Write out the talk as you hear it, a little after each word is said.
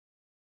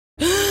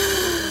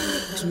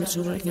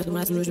شروع کنید و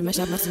از روز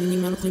مشب مسئله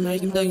من خوی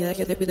مرگیم دایی در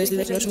کتاب پیداش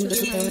دیدش رو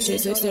دست کنم چه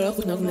چیزی سراغ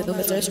خود نگم دو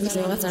خاطرش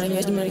میشه مثلا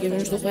میاد مرگ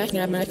بهش تو خواهی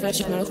کنم مرگ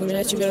فرشی من خوی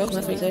مرگ چی براق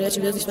من فکر داری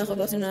چی بیازش من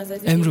خلاص نازل.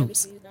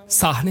 امروز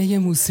صحنه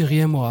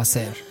موسیقی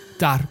معاصر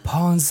در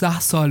 15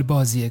 سال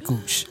بازی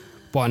گوش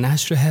با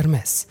نشر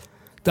هرمس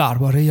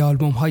درباره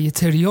آلبوم های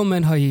تریو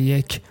منهای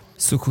یک،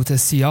 سکوت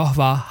سیاه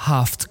و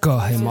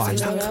هفتگاه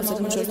معلق.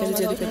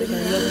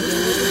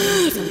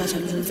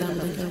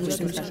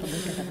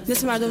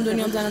 نصف مردم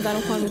دنیا هم زنن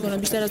درم کار میکنن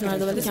بیشتر از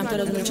مردا ولی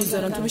کمتر از اون چیز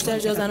دارن. تو بیشتر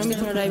جا زنا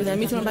میتونن رای بدن،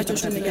 میتونن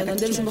بچه‌شون نگه دارن،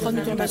 دلشون بخواد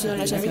میتونن بچه‌دار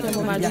نشن، میتونن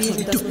با مردی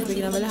یه دست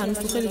بگیرن، ولی هنوز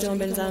تو خیلی جوان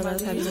برین زنن برای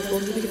تبعیض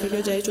وجودی که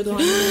فکر جدید شده و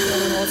همین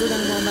آزادن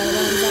و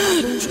برابرن.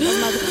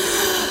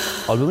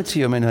 آلبوم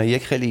تریو منهای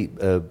یک خیلی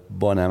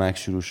با نمک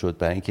شروع شد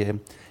برای اینکه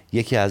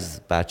یکی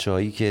از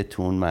بچه‌هایی که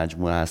تو اون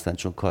مجموعه هستن،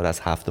 چون کار از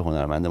 7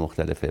 هنرمند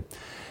مختلفه،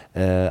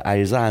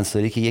 علیرضا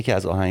انصاری که یکی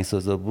از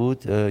آهنگسازا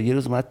بود، یه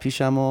روز اومد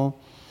پیشم و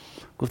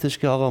گفتش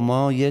که آقا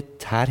ما یه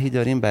طرحی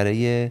داریم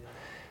برای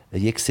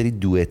یک سری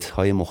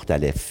دوئت‌های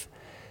مختلف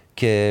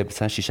که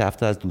مثلا 6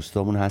 7 از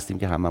دوستامون هستیم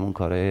که هممون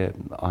کارهای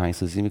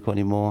آهنگسازی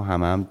میکنیم و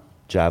هم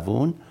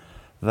جوون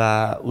و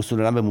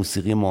اصولاً به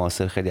موسیقی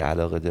معاصر خیلی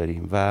علاقه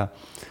داریم و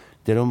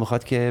دلمون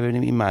میخواد که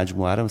ببینیم این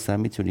مجموعه رو مثلا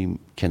میتونیم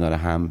کنار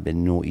هم به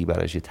نوعی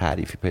براش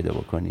تعریفی پیدا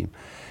بکنیم.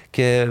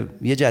 که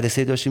یه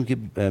جلسه داشتیم که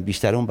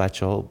بیشتر اون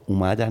بچه‌ها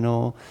اومدن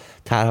و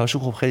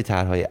طرح‌هاشون خب خیلی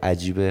طرح‌های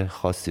عجیب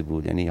خاصی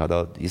بود. یعنی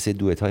حالا یه سری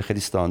دوئت‌های خیلی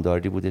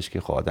استانداردی بودش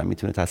که خب آدم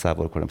میتونه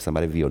تصور کنه، مثلا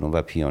برای ویولون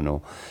و پیانو،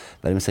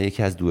 ولی مثلا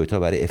یکی از دوئت‌ها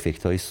برای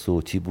افکت‌های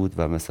صوتی بود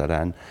و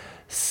مثلا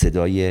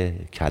صدای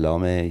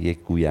کلام یک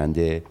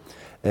گوینده.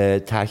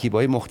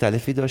 ترکیب‌های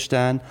مختلفی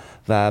داشتن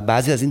و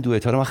بعضی از این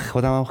دوئت‌ها رو من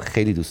خودم هم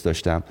خیلی دوست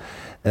داشتم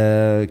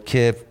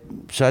که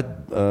شاید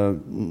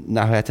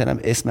نهایتاً هم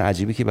اسم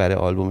عجیبی که برای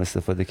آلبوم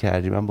استفاده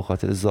کردیم من به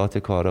خاطر ذات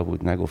کارا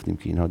بود. نگفتیم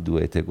که اینها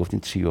دوئته، گفتیم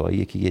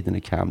تریوهاییه که یه دونه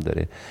کم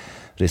داره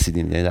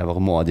رسیدیم، یعنی در واقع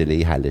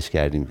معادله‌ای حلش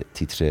کردیم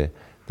تیتر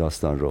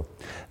داستان رو.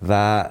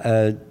 و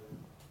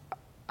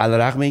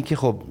علیرغم اینکه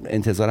خب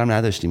انتظارم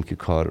نداشتیم که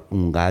کار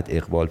اونقدر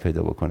اقبال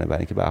پیدا بکنه، برای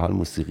اینکه به هر حال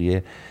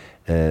موسیقی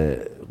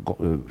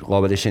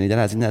قابل شنیدن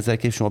از این نظر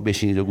که شما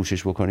بشینید و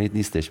گوشش بکنید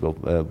نیستش،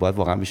 باید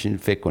واقعا بشینید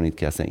فکر کنید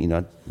که اصلا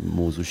اینا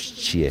موضوعش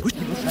چیه.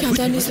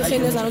 کمتر نیست،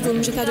 خیلی زنا طول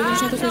میشه، تجربه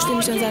میشه، خوشتی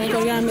میشن، زن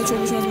کارگر هم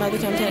میچونشون از مرد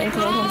کمتر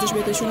امکانات آموزش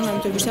بهشون،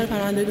 همینطور بیشتر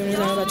پرونده دنیا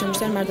زنا بچه‌ها،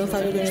 بیشتر مردم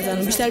فقیر دنیا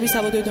زنا، بیشتر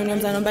بی‌سوادای دنیا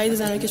زنا، بعید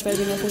زنای کشور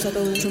دیگه فرصت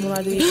آوردنشون به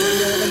مرد یک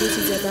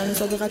چیزی دارن،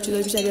 سابقه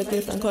چیزای بیشتر یاد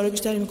گرفتن، کارو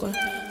بیشتری میکنن.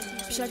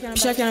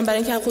 بیشتر کردن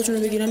برای اینکه خودشون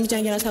رو بگیرن،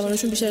 میجنگن، از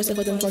توانشون بیشتر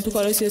استفاده میکنن، تو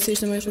کارهای سیاسی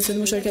اجتماعی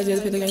اقتصادی مشارکت زیاد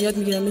پیدا کردن، یاد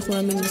میگیرن،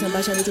 میخونن، می‌نویسن،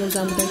 بچه‌ها به جرم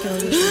زن بودن کنار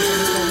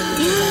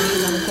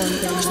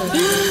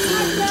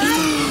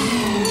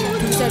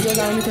بیشتر جا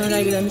زمان میتونن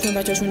رای بدن، میتونن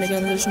بچه‌شون نگه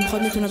دارنشون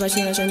میخواد، میتونن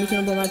بچه‌ها نشن،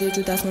 میتونن با مرد یه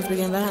جور دستمزد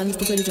بگیرن و هنوز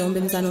تو خیلی جوان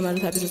بین زن و مرد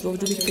تبعیض با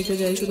وجودی که فکر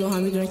جدید شده و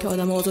هم میدونن که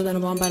آدم‌ها آزادن و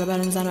با هم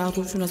برابرن، زن و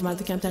حقوقشون از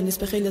مرد کمتر نیست،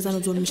 به خیلی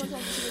زن ظلم میشه،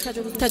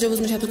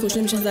 تجاوز میشه، تو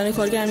کشته میشن، زن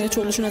کارگر میاد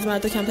شغلشون از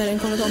مرد کمتر،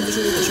 امکانات آموزش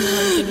بهشون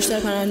همین که بیشتر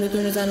پرنده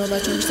دون زن و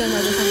بچه‌ها، بیشتر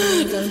مردم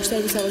فقیر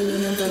بیشتر بی‌سواد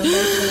دنیا زن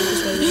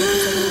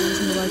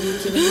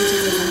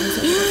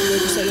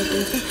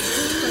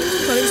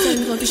کاری بیشتر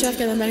میکنن، پیشرفت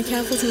کردن برای اینکه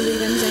خودشون رو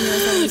بگیرن، میزنن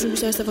از توانشون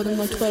بیشتر استفاده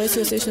میکنن، تو کارهای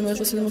سیاسی اجتماعی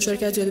اقتصادی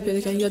مشارکت زیاد پیدا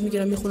کردن، یاد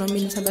میگیرن، میخونن،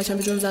 می‌نویسن، بچه‌ها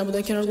به جرم زن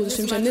بودن کنار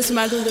گذاشته میشن، نصف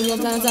مردم دنیا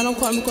زنان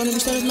کار میکنن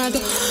بیشتر از مردم.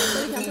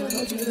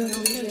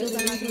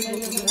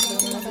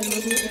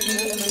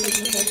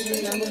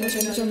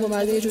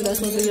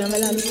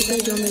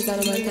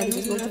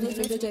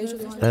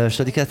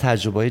 شادی که از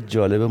تجربه‌های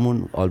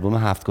جالبمون آلبوم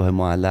هفتگاه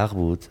معلق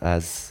بود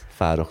از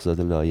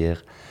فرخزاد لایق.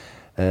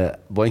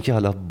 با اینکه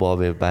حالا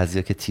باب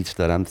بعضیا که تیتر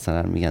دارن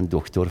مثلا میگن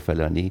دکتر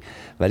فلانی،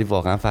 ولی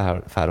واقعا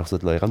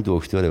فرخزاد لایق هم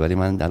دکتره، ولی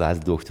من از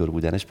دکتر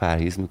بودنش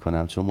پرهیز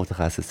میکنم چون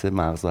متخصص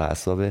مغز و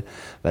اعصاب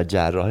و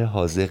جراح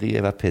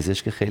حاذقیه و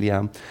پزشک خیلی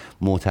هم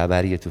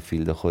معتبریه تو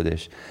فیلد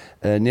خودش.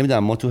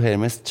 نمیدونم ما تو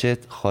هرمس چه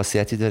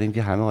خاصیتی داریم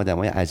که همه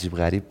آدمای عجیب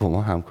غریب با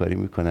ما همکاری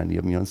میکنن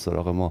یا میان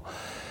سراغ ما.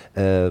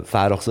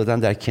 فرخزاد هم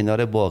در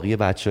کنار باقی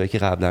بچه‌هایی که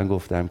قبلا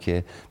گفتم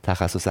که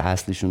تخصص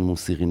اصلیشون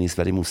موسیقی نیست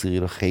ولی موسیقی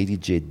رو خیلی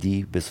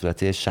جدی به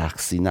صورت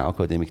شخصی نه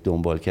آکادمیک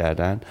دنبال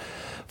کردن،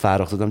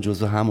 فرخزاد هم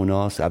جزو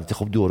هموناست. البته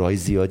خب دورهای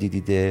زیادی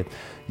دیده.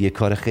 یه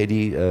کار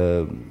خیلی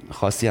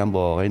خاصی هم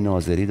با آقای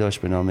ناظری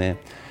داشت به نام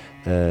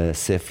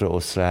صفر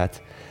اسرت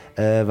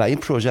و این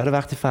پروژه رو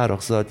وقتی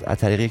فرخزاد از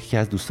طریق یکی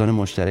از دوستان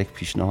مشترک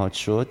پیشنهاد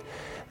شد،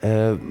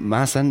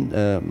 من اصلا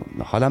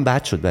حالم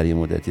بد شد برای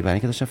مدتی، برای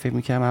اینکه داشتم فکر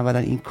میکردم اولا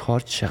این کار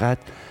چقدر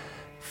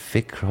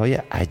فکرهای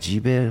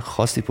عجیب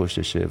خاصی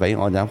پشتشه و این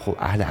آدم خب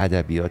اهل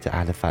ادبیات،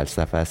 اهل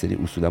فلسفه است، یعنی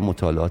اصولا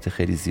مطالعات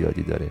خیلی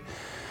زیادی داره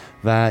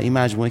و این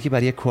مجموعه که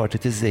برای یک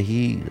کوارتت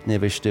ذهی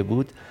نوشته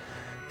بود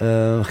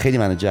خیلی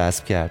منو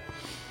جذب کرد.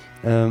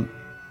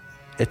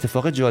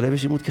 اتفاق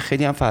جالبش این بود که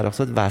خیلی هم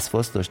فرخزاد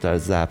وسواس داشت در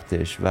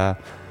ضبطش و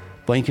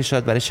با اینکه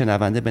شاید برای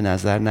شنونده به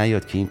نظر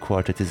نیاد که این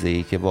کوارتت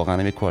ذهی که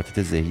واقعا یک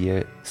کوارتت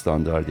ذهی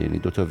استاندارد، یعنی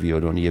 2 تا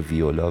ویولون، یه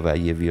ویولا و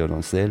یه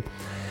ویولونسل،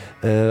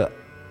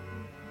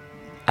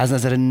 از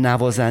نظر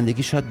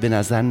نوازندگی شاید به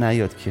نظر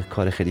نیاد که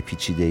کار خیلی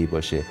پیچیده‌ای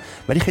باشه،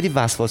 ولی خیلی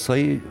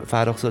وسواس‌های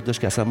فرخزاد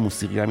داشت که اصلا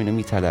موسیقی هم اینو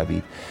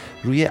میطلبید،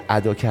 روی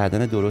ادا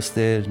کردن درست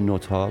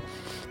نوت‌ها،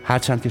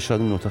 هرچند که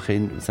شاید اون نوت‌ها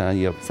خیلی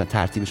مثلا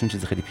ترتیبشون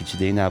چیز خیلی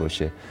پیچیده‌ای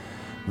نباشه.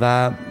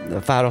 و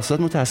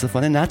فرخزاد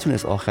متاسفانه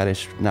نتونست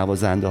آخرش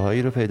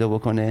نوازنده‌هایی رو پیدا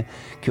بکنه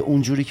که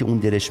اونجوری که اون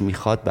دلش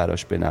میخواد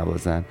براش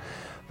بنوازن.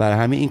 برای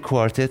همین این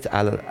کوارتت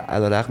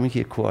علیرغمی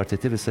که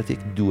کوارتت به صورت یک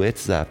دوئت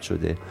ضبط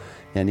شده،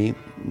 یعنی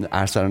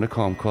ارسلان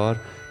کامکار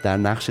در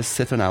نقش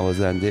 3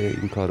 نوازنده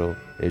این کار رو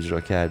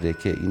اجرا کرده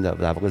که این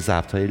در واقع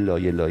ضبط‌های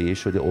لایه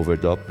شده،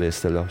 اوورداب به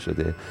اصطلاح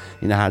شده.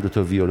 این هر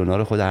 2 ویولونا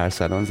رو خود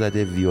ارسلان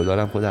زده،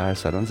 ویولا هم خود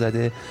ارسلان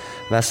زده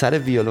و سر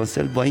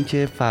ویولونسل با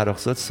اینکه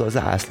فرخزاد ساز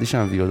اصلیش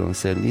هم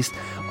ویولونسل نیست،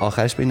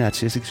 آخرش به این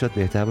نتیجه رسید که شاید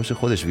بهتر باشه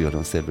خودش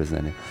ویولونسل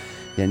بزنه.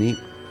 یعنی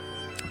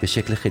به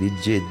شکل خیلی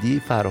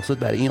جدی فرخزاد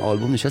برای این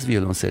آلبوم نشست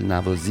ویولونسل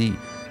نوازی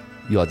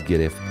یاد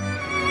گرفت.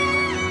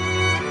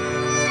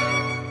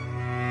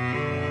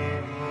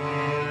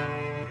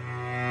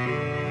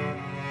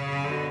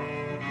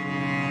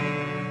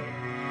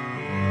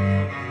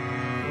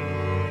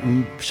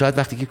 شاید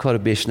وقتی که کارو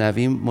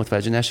بشنویم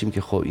متوجه نشیم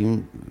که خب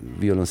این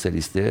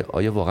ویولونسلیسته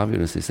آیا واقعا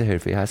ویولونسلیست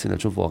حرفه‌ای هست یا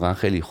چون واقعا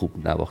خیلی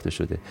خوب نواخته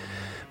شده.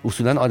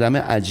 اصولا آدم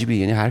عجیبی،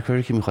 یعنی هر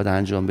کاری که میخواد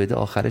انجام بده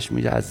آخرش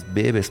میره از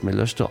بسم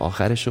اللهش تا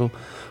آخرش رو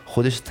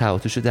خودش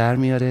تعاطیشو در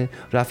میاره.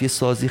 رفت یه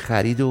سازی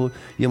خرید و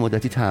یه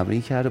مدتی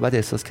تمرین کرد و بعد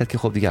احساس کرد که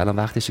خب دیگه الان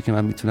وقتشه که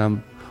من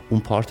میتونم اون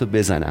پارتو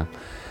بزنم.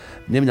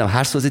 نمیدونم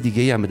هر ساز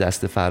دیگه‌ای هم به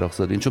دست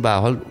فرخزاد، این چون به هر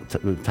حال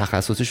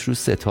تخصصش رو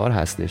ستار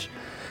هستش،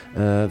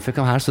 فکر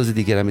کنم هر ساز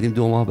دیگه رو میدیم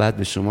 2 ماه بعد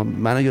به شما.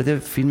 منو یاد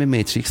فیلم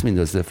ماتریکس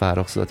میندازه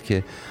فرخزاد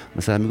که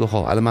مثلا میگه خب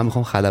الان من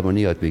میخوام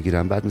خلبانی یاد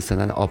بگیرم، بعد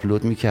مثلا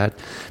آپلود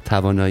میکرد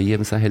توانایی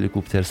مثلا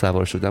هلیکوپتر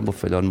سوار شدن با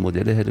فلان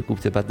مدل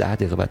هلیکوپتر، بعد 10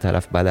 دقیقه بعد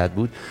طرف بلد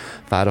بود.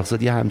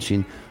 فرخزاد یه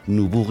همچین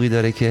نبوغی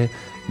داره که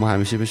ما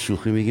همیشه به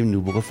شوخی میگیم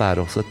نبوغ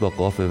فرخزاد با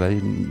قافه،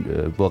 ولی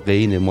با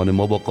قینه،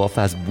 ما با قاف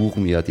از بوق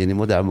میاد، یعنی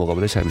ما در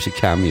مقابلش همیشه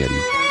کم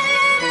میاریم.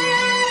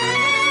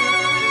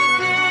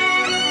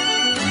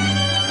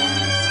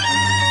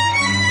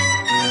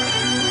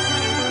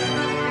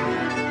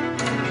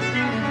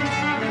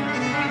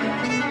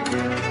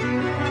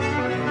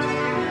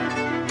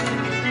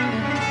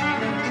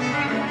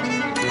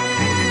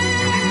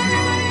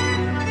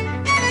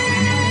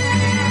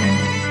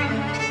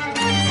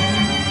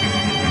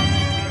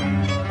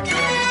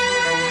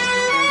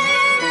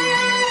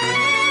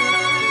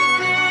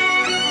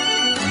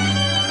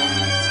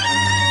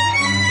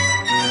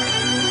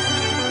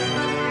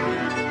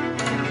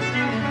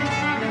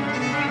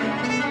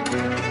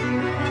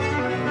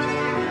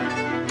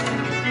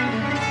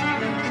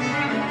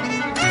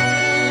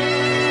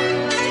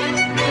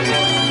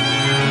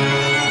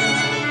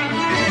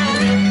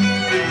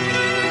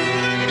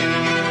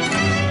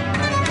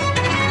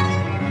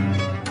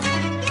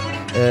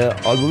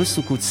 آلبوم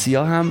سکوت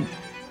سیاه هم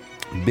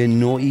به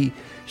نوعی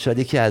شاید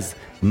یکی از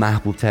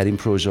محبوب ترین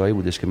پروژه‌هایی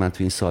بودش که من تو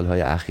این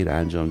سالهای اخیر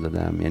انجام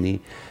دادم. یعنی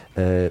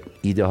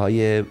ایده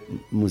های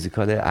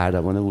موزیکال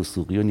اردوان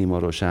وثوقی و نیما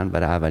روشن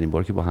برای اولین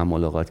بار که با هم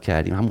ملاقات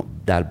کردیم، هم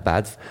در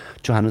بعد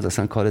چون هنوز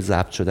اصلا کار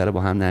ضبط شده رو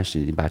با هم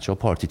نشنیدیم، بچه‌ها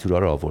پارتیتورا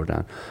رو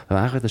آوردن و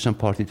من وقتی داشتم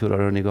پارتیتورا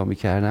رو نگاه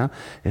می‌کردم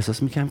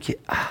احساس می‌کردم که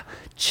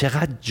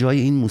چقدر جای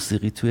این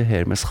موسیقی توی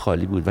هرمس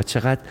خالی بود و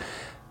چقدر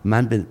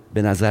من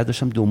به نظر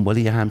داشتم دنبال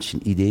یه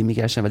همچین ایده‌ای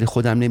میگشتم، ولی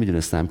خودم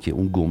نمیدونستم که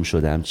اون گم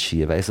شدم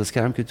چیه و احساس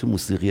کردم که تو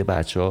موسیقی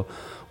بچه‌ها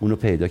اونو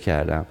پیدا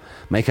کردم.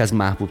 من یکی از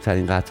محبوب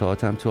ترین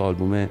قطعاتم تو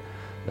آلبوم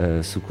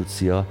سکوت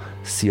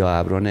سیاه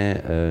ابران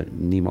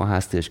نیما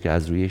هستش که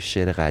از روی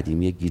شعر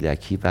قدیمی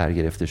گیلکی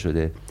برگرفته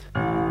شده.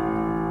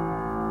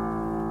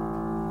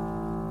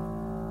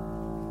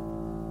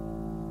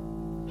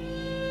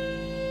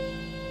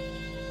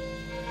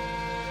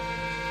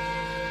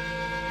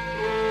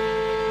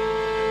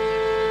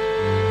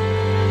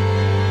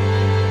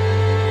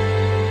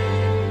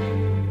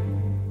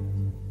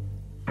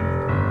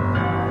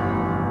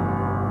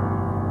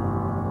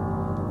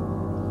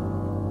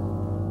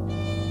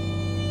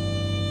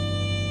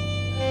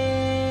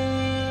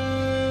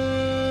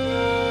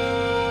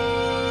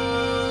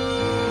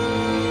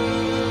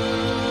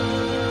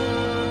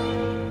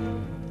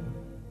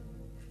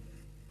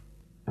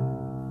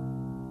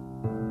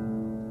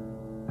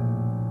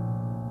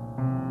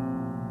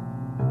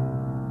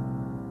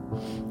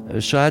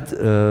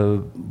 شاید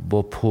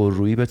با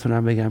پررویی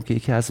بتونم بگم که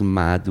یکی از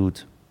معدود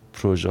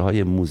پروژه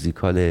های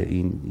موزیکال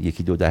این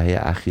 1-2 دهه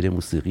اخیر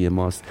موسیقی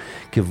ماست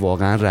که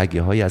واقعا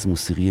رگه های از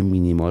موسیقی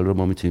مینیمال رو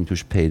ما میتونیم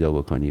توش پیدا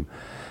بکنیم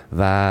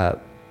و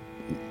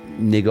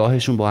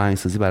نگاهشون با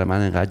آهنگسازی برای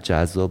من انقدر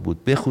جذاب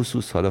بود. به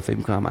خصوص حالا فکر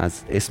میکنم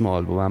از اسم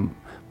آلبومم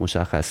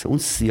مشخصه، اون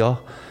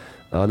سیاه،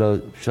 حالا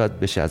شاید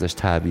بشه ازش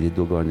تعبیر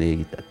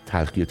دوگانه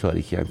تلخی و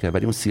تاریکی هم کرد،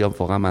 ولی اون سیاه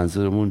واقعا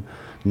منظورمون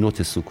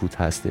نوت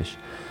سکوت هستش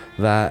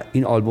و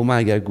این آلبوم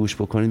اگر گوش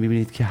بکنید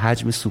میبینید که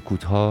حجم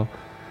سکوت ها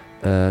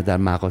در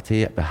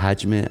مقاطع به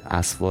حجم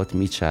اصوات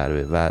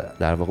میچربه و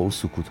در واقع اون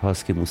سکوت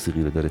هاست که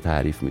موسیقی رو داره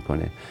تعریف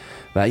میکنه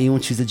و این اون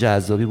چیز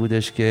جذابی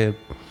بودش که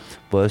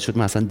باعث شد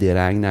مثلا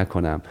درنگ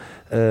نکنم.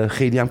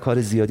 خیلی هم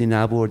کار زیادی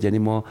نبرد، یعنی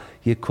ما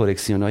یک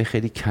کرکسیون های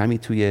خیلی کمی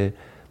توی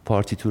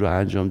پارتیتور رو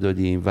انجام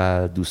دادیم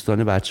و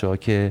دوستان بچه‌ها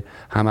که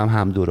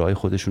هم دوره‌های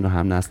خودشون و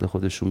هم نسل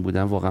خودشون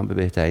بودن واقعا به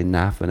بهترین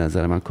نحو به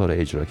نظر من کار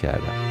اجرا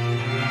کردن.